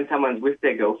someone's with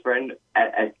their girlfriend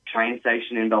at a train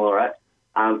station in Ballarat,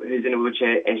 who's in a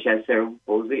wheelchair and she has cerebral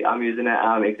palsy, I'm using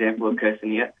an example of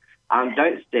Kirsten here,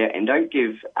 don't stare and don't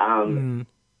give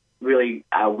really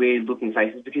weird-looking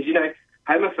faces because, you know,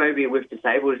 homophobia with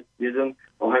disabled-ism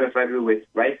or homophobia with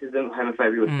racism,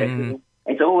 homophobia with sexism,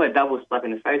 it's all a double slap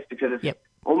in the face because it's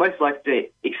almost like the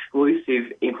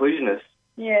exclusive inclusionists.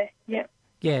 Yeah, yeah.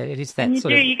 Yeah, it is that And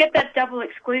sort of... you get that double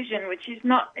exclusion, which is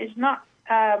not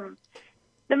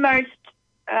the most,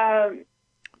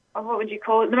 what would you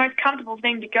call it, the most comfortable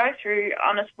thing to go through,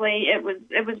 honestly. It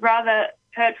was rather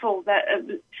hurtful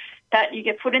that you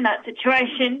get put in that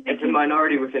situation. It's a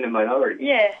minority within a minority.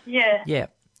 Yeah, yeah. Yeah,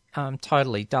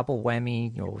 totally. Double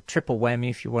whammy or triple whammy,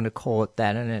 if you want to call it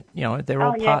that. And, they're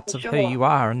all parts of who you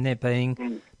are, and they're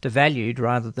being devalued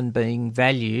rather than being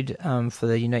valued for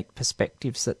the unique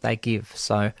perspectives that they give.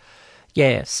 So,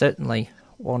 yeah, certainly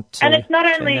want to. And it's not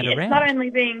turn only that around. not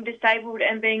only being disabled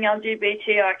and being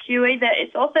LGBTIQ either.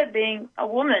 It's also being a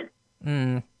woman.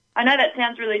 I know that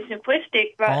sounds really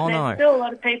simplistic, but there's still a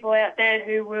lot of people out there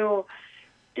who will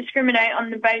discriminate on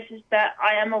the basis that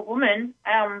I am a woman.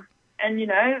 And, you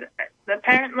know,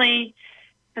 apparently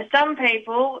for some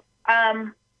people,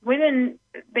 women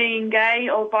being gay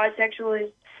or bisexual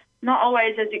is not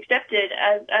always as accepted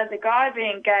as a guy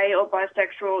being gay or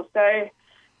bisexual. So,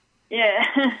 yeah.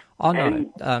 Oh, no,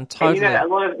 totally. And, you know,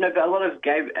 a lot of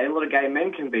gay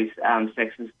men can be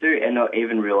sexist too and not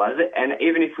even realise it. And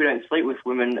even if we don't sleep with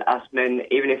women, us men,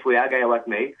 even if we are gay like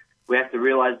me, we have to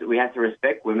realise that we have to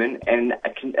respect women and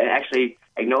actually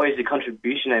acknowledge the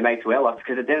contribution they make to our life,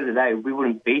 because at the end of the day, we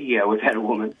wouldn't be here without a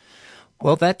woman.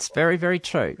 Well, that's very, very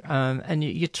true.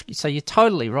 And so you're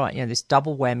totally right. You know, this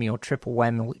double whammy or triple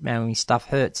whammy stuff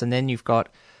hurts. And then you've got,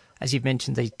 as you've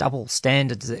mentioned, these double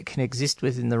standards that can exist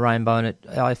within the rainbow. And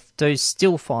I do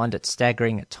still find it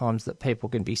staggering at times that people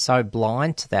can be so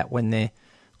blind to that when they're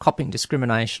copying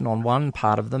discrimination on one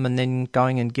part of them and then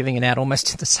going and giving it out almost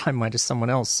in the same way to someone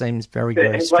else seems very,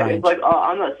 very strange. It's like, oh,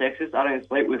 I'm not sexist, I don't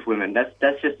sleep with women.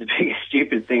 That's just the biggest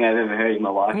stupid thing I've ever heard in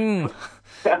my life.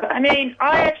 I mean,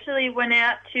 I actually went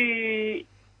out to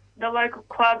the local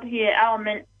club here,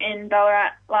 Element, in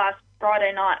Ballarat last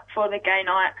Friday night for the gay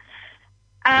night.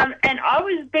 And I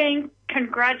was being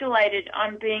congratulated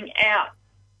on being out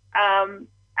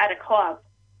at a club.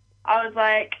 I was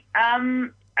like,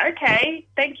 okay,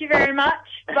 thank you very much,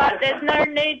 but there's no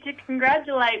need to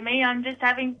congratulate me. I'm just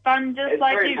having fun just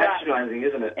like you guys. It's very patronising,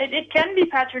 isn't it? It can be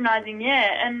patronising,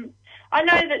 yeah. And I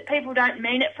know that people don't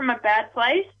mean it from a bad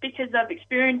place because I've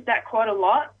experienced that quite a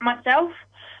lot myself.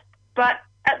 But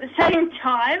at the same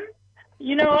time,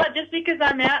 you know what? Just because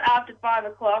I'm out after 5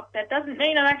 o'clock, that doesn't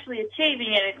mean I'm actually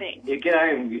achieving anything. You get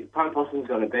home, Pine Possum's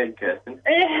gone to bed, Kirsten.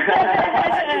 You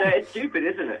know, it's stupid,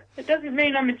 isn't it? It doesn't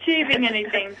mean I'm achieving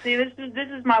anything. See, this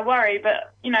is my worry,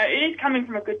 but, you know, it is coming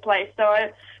from a good place, so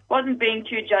I wasn't being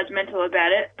too judgmental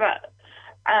about it. But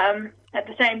at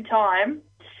the same time,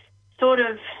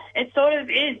 it sort of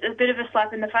is a bit of a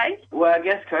slap in the face. Well, I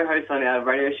guess co-host on our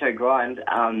radio show Grind,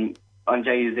 on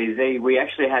JUZZ, we have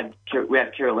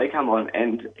Kira Lee come on,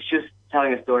 and she was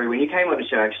telling a story when you came on the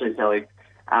show, actually, Sally,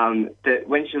 that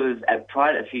when she was at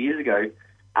Pride a few years ago,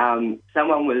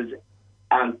 someone was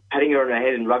patting her on her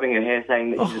head and rubbing her hair,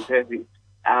 saying that she's a perfect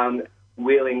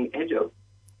wheeling head job.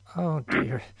 Oh,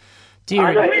 dear.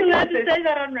 Are we allowed to say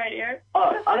that on radio?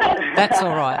 Oh, I don't. That's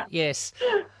all right, yes.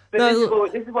 But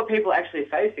this is what people are actually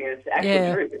facing. It's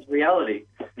actual truth. It's reality.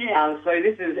 Yeah. So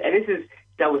this is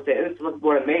double standards. This is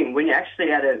what I mean. When you're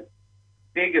actually at a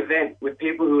big event with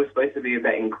people who are supposed to be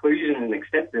about inclusion and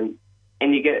acceptance,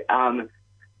 and you get kind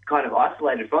of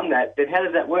isolated from that, then how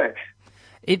does that work?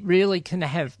 It really can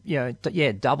have,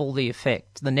 double the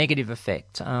effect, the negative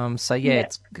effect.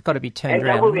 It's got to be turned around.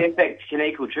 And double the effect can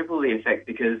equal triple the effect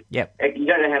because you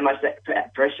don't know how much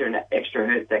that pressure and that extra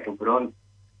hurt that can put on.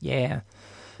 Yeah.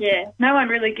 Yeah, no one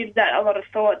really gives that a lot of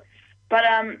thought. But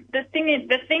the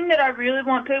thing that I really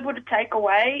want people to take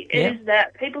away is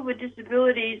that people with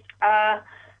disabilities are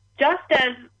just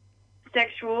as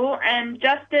sexual and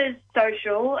just as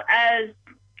social as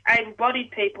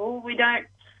able-bodied people. We're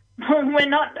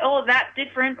not all that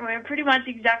different. We're pretty much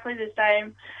exactly the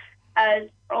same as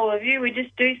all of you. We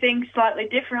just do things slightly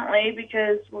differently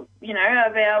because, you know,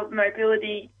 of our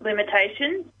mobility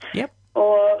limitations. Yep.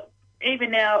 Or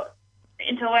even our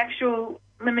intellectual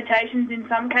limitations in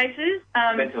some cases.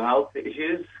 Mental health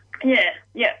issues. Yeah.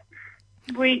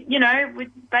 we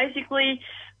basically,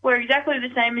 we're exactly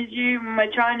the same as you, and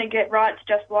we're trying to get rights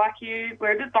just like you.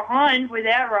 We're a bit behind with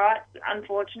our rights,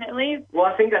 unfortunately. Well,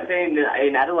 I think I seen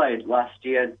in Adelaide last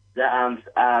year that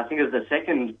I think it was the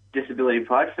second Disability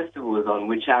Pride Festival was on,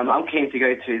 which I'm keen to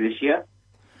go to this year.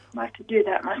 I'd like to do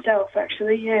that myself,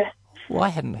 actually, yeah. Well, I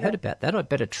hadn't heard about that. I'd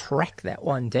better track that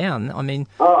one down. I mean...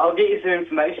 I'll get you some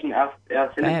information. I'll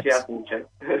send it to you after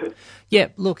the show. Yeah,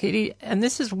 look, and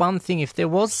this is one thing. If there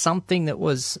was something that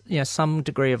was, some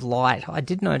degree of light, I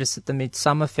did notice at the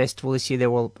Midsummer Festival this year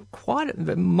there were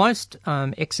most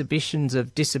exhibitions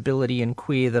of disability and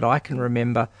queer that I can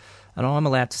remember, and I'm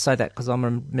allowed to say that because I'm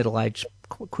a middle-aged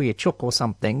queer chook or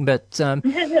something. But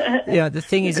the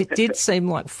thing is, it did seem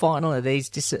like finally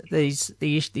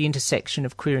the intersection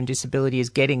of queer and disability is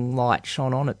getting light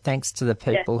shone on it, thanks to the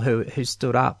people who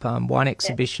stood up. One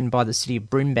exhibition by the City of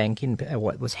Brimbank,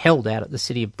 what was held out at the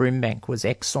City of Brimbank, was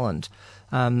excellent,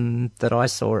 that I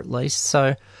saw at least.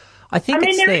 So I think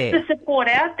it's there. There is the support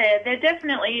out there. There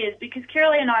definitely is, because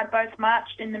Kirley and I both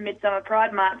marched in the Midsummer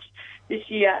Pride March this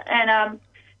year, and I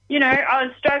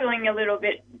was struggling a little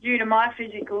bit due to my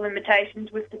physical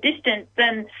limitations with the distance,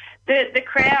 and the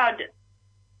crowd,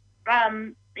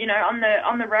 on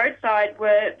the roadside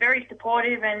were very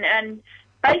supportive and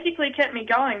basically kept me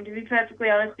going, to be perfectly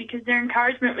honest, because their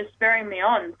encouragement was spurring me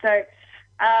on. So,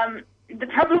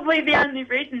 probably the only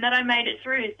reason that I made it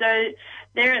through. So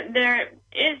there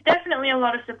is definitely a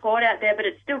lot of support out there, but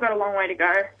it's still got a long way to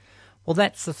go. Well,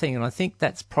 that's the thing, and I think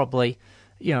that's probably...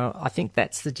 I think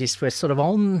that's the gist. We're sort of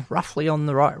roughly on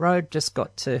the right road. Just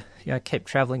got to, keep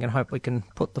travelling and hope we can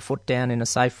put the foot down in a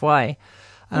safe way.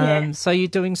 So you're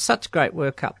doing such great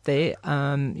work up there.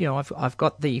 I've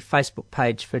got the Facebook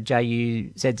page for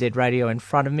JUZZ Radio in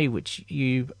front of me, which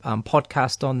you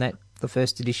podcast on, that the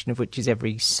first edition of which is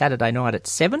every Saturday night at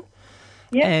 7.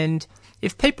 Yeah. And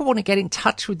if people want to get in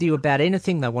touch with you about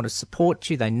anything, they want to support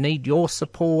you, they need your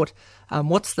support,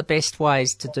 what's the best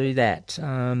ways to do that?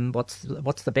 What's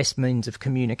the best means of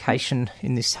communication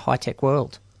in this high-tech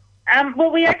world? Well,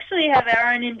 we actually have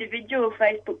our own individual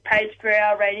Facebook page for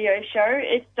our radio show.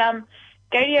 It's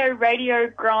Gadio Radio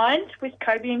Grind with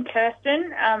Kobe and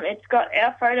Kirsten. It's got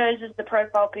our photos as the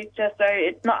profile picture, so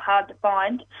it's not hard to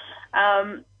find.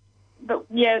 But,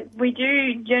 yeah, we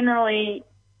do generally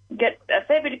get a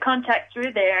fair bit of contact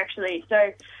through there, actually.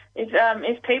 So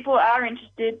if people are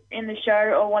interested in the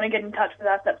show or want to get in touch with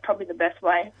us, that's probably the best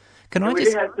way. We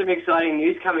do have some exciting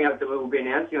news coming up that we will be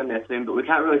announcing on there soon, but we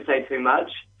can't really say too much.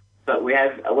 But we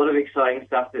have a lot of exciting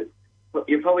stuff that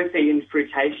you'll probably see in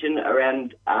fruitation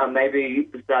around maybe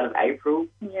the start of April.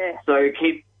 Yeah. So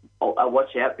keep a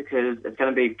watch out, because it's going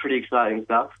to be pretty exciting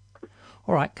stuff.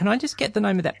 All right. Can I just get the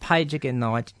name of that page again,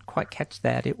 though? I didn't quite catch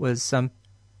that. It was...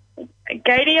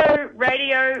 Gadio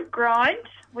Radio Grind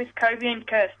with Kobe and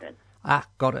Kirsten.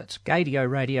 Got it. Gadio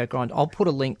Radio Grind. I'll put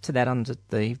a link to that under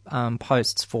the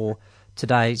posts for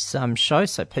today's show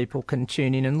so people can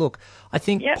tune in and look. I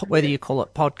think whether you call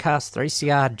it podcast,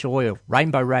 3CR, Joy, or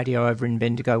Rainbow Radio over in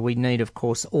Bendigo, we need, of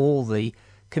course, all the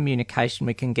communication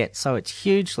we can get. So it's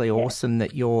hugely awesome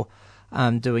that you're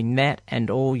doing that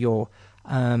and all your...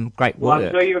 great work. Well,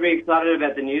 I'm sure you'll be excited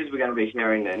about the news we're going to be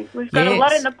sharing then. We've got a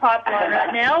lot in the pipeline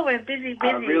right now. We're busy.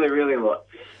 Really, really a lot.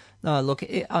 No, look,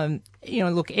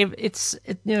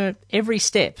 every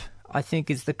step I think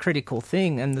is the critical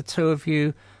thing, and the two of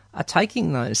you are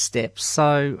taking those steps.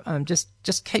 So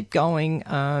just keep going.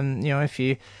 If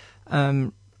you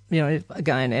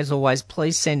again, as always,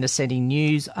 please send us any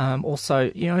news.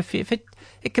 Also, if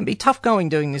it can be tough going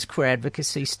doing this queer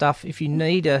advocacy stuff. If you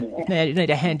need a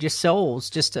hand yourselves,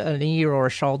 just an ear or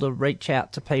a shoulder, reach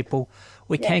out to people.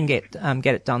 We can get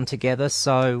it done together.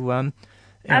 So,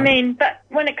 but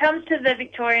when it comes to the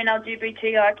Victorian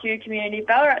LGBTIQ community,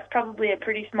 Ballarat's probably a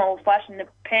pretty small flash in the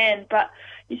pan. But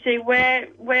you see,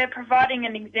 we're providing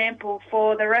an example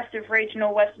for the rest of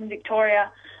regional Western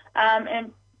Victoria,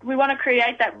 and we want to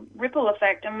create that ripple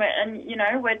effect, and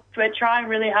we're trying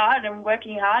really hard and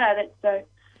working hard at it. So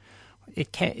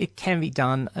it can be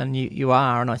done, and you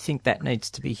are, and I think that needs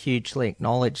to be hugely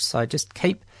acknowledged. So just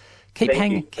keep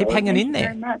hanging in there.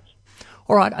 Very much.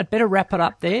 All right, I'd better wrap it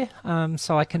up there,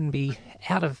 so I can be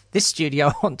out of this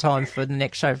studio on time for the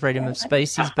next show, Freedom of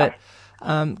Species. But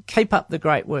keep up the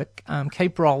great work,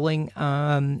 keep rolling,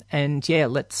 and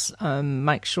let's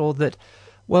make sure that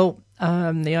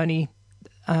the only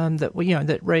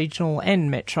that regional and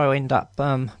metro end up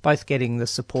both getting the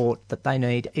support that they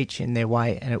need, each in their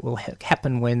way, and it will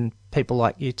happen when people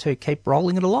like you two keep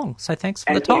rolling it along. So thanks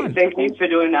for the time. Thank you for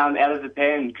doing Out of the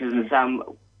Pan, because it's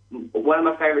one of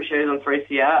my favourite shows on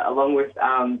 3CR, along with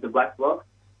the Black Bloc.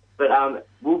 But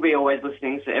we'll be always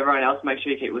listening, so everyone else, make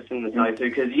sure you keep listening to the show too,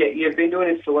 because you've been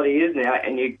doing this for a lot of years now,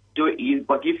 and you've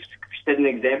set an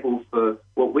example for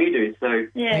what we do. So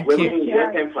Yeah, we're looking at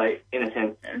your template, in a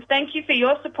sense. And thank you for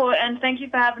your support, and thank you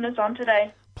for having us on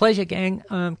today. Pleasure, gang.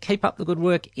 Keep up the good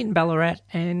work in Ballarat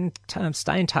and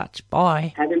stay in touch.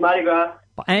 Bye. Happy Mardi Gras.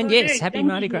 And Will yes, do. happy Thank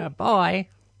Mardi you. Gras. Bye.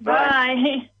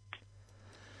 Bye.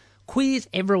 Queers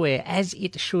everywhere, as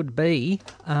it should be.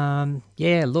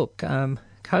 Look,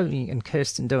 Cody and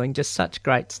Kirsten doing just such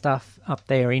great stuff up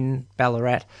there in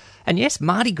Ballarat. And yes,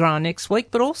 Mardi Gras next week,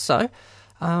 but also,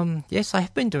 yes, I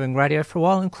have been doing radio for a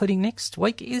while, including next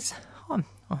week is,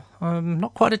 I'm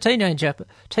not quite a teenager,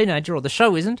 or the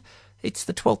show isn't. It's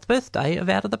the 12th birthday of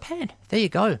Out of the Pan. There you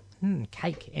go.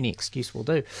 Cake. Any excuse will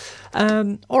do.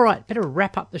 All right, better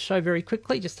wrap up the show very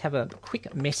quickly. Just have a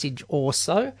quick message or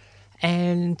so.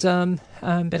 And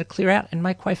better clear out and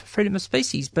make way for freedom of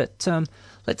species. But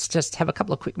let's just have a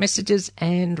couple of quick messages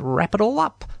and wrap it all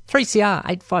up. 3CR,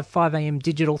 855 AM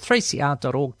digital,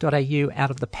 3cr.org.au, Out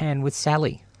of the Pan with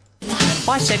Sally.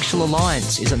 Bisexual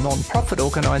Alliance is a non-profit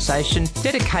organisation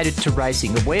dedicated to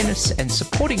raising awareness and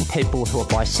supporting people who are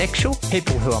bisexual,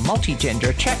 people who are multigender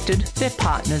attracted, their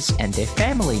partners and their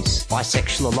families.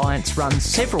 Bisexual Alliance runs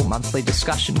several monthly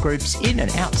discussion groups in and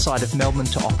outside of Melbourne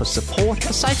to offer support,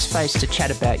 a safe space to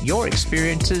chat about your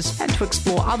experiences and to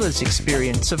explore others'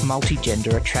 experience of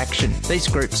multigender attraction. These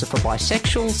groups are for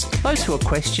bisexuals, those who are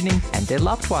questioning and their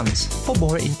loved ones. For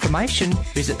more information,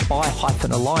 visit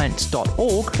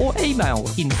bi-alliance.org or email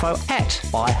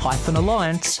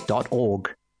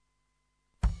info@bi-alliance.org.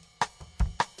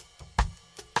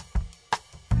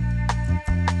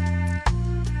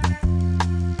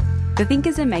 The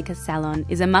Thinkers and Makers Salon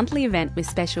is a monthly event with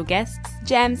special guests,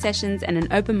 jam sessions and an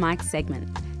open mic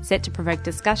segment, set to provoke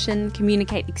discussion,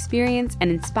 communicate experience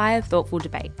and inspire thoughtful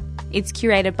debate. It's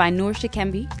curated by Noor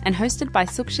Shakembi and hosted by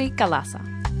Sukshi Galasa.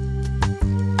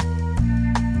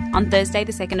 On Thursday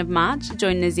the 2nd of March,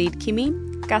 join Nazid Kimi,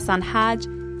 Ghassan Haj,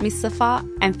 Miss Safa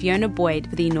and Fiona Boyd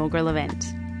for the inaugural event.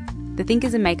 The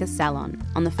Thinkers and Makers Salon,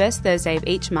 on the first Thursday of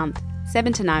each month,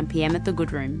 7 to 9 p.m. at the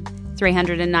Good Room,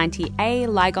 390A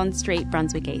Lygon Street,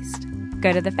 Brunswick East.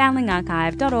 Go to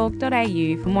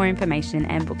thefoundlingarchive.org.au for more information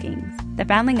and bookings. The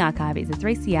Foundling Archive is a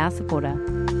 3CR supporter.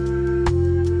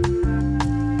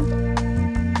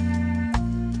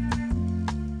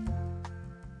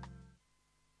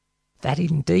 That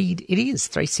indeed it is,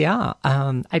 3CR,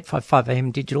 855 AM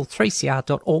digital,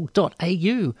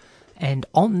 3cr.org.au, and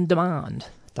on demand.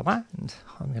 I'm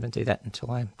going to do that until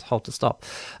I'm told to stop.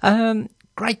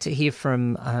 Great to hear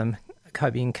from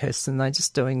Kobe and Kirsten. They're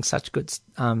just doing such good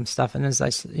stuff, and as they,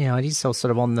 it is all sort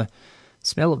of on the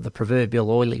smell of the proverbial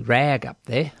oily rag up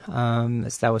there,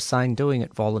 as they were saying, doing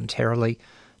it voluntarily,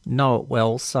 know it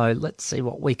well. So let's see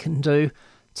what we can do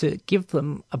to give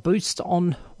them a boost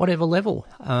on whatever level.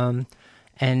 And,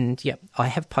 I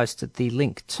have posted the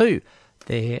link to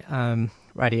their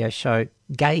radio show,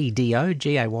 Gaydio,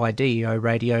 G-A-Y-D-E-O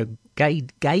Radio,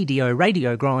 Gaydio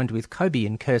Radio Grind with Kobe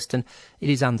and Kirsten. It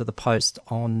is under the post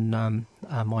on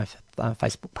my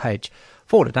Facebook page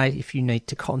for today if you need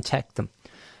to contact them.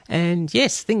 And,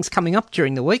 yes, things coming up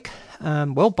during the week.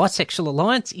 Bisexual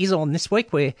Alliance is on this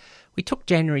week, where we took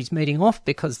January's meeting off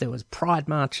because there was Pride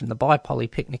March and the Bi-Poly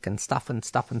Picnic and stuff.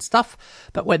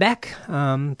 But we're back.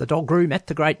 The Dog Room at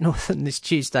the Great Northern this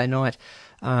Tuesday night,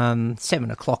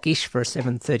 7 o'clock-ish for a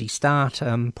 7:30 start,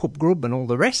 pub grub and all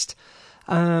the rest.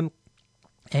 And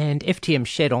FTM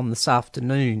Shed on this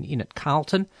afternoon in at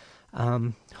Carlton.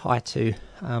 Hi to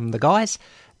the guys.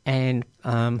 And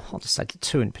I'll just say the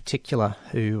two in particular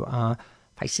who are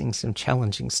facing some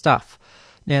challenging stuff.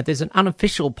 Now, there's an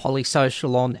unofficial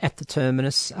polysocial on at the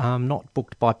Terminus, not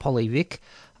booked by Polyvic,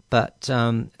 but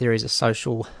there is a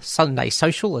Sunday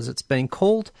social, as it's been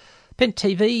called. Pent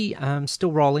TV,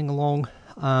 still rolling along,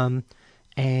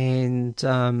 and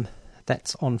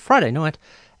that's on Friday night.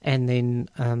 And then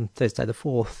Thursday the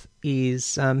 4th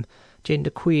is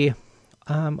Genderqueer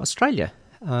Australia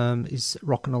is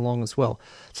rocking along as well.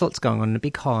 So it's going on. And a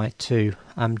big hi to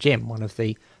Jem, one of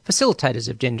the facilitators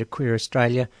of Genderqueer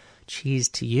Australia. Cheers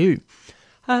to you.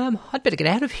 I'd better get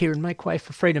out of here and make way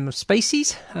for freedom of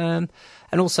species. And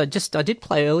also, I did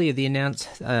play earlier the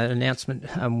announcement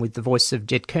with the voice of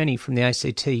Jed Kearney from the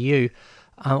ACTU.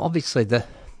 Obviously,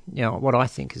 what I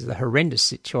think is the horrendous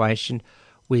situation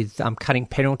with cutting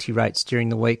penalty rates during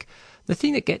the week. The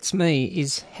thing that gets me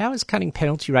is, how is cutting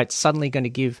penalty rates suddenly going to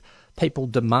give people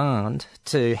demand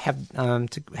to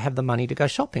have the money to go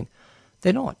shopping?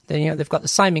 They're not. They've got the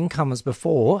same income as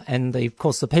before, and of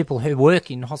course the people who work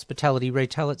in hospitality,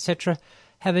 retail, etc.,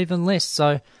 have even less.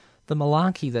 So the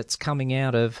malarkey that's coming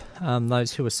out of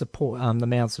those who are the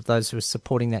mouths of those who are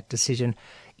supporting that decision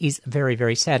is very,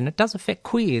 very sad. And it does affect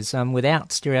queers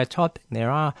without stereotyping. There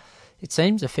are, it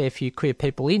seems, a fair few queer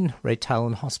people in retail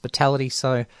and hospitality,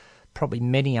 so probably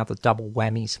many other double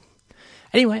whammies.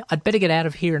 Anyway, I'd better get out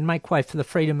of here and make way for the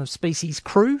Freedom of Species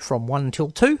crew from 1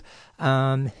 till 2,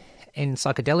 and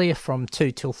Psychedelia from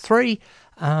 2 till 3,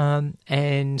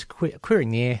 and Queering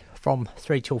the Air from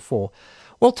 3 till 4.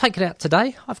 We'll take it out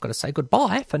today. I've got to say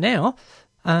goodbye for now.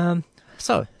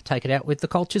 So, take it out with the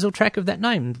Cold Chisel track of that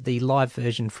name, the live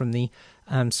version from the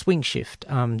Swing Shift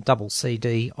double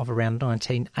CD of around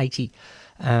 1980.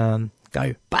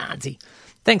 Go Barnsey.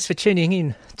 Thanks for tuning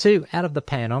in to Out of the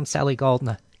Pan. I'm Sally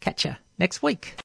Goldner. Catch ya next week.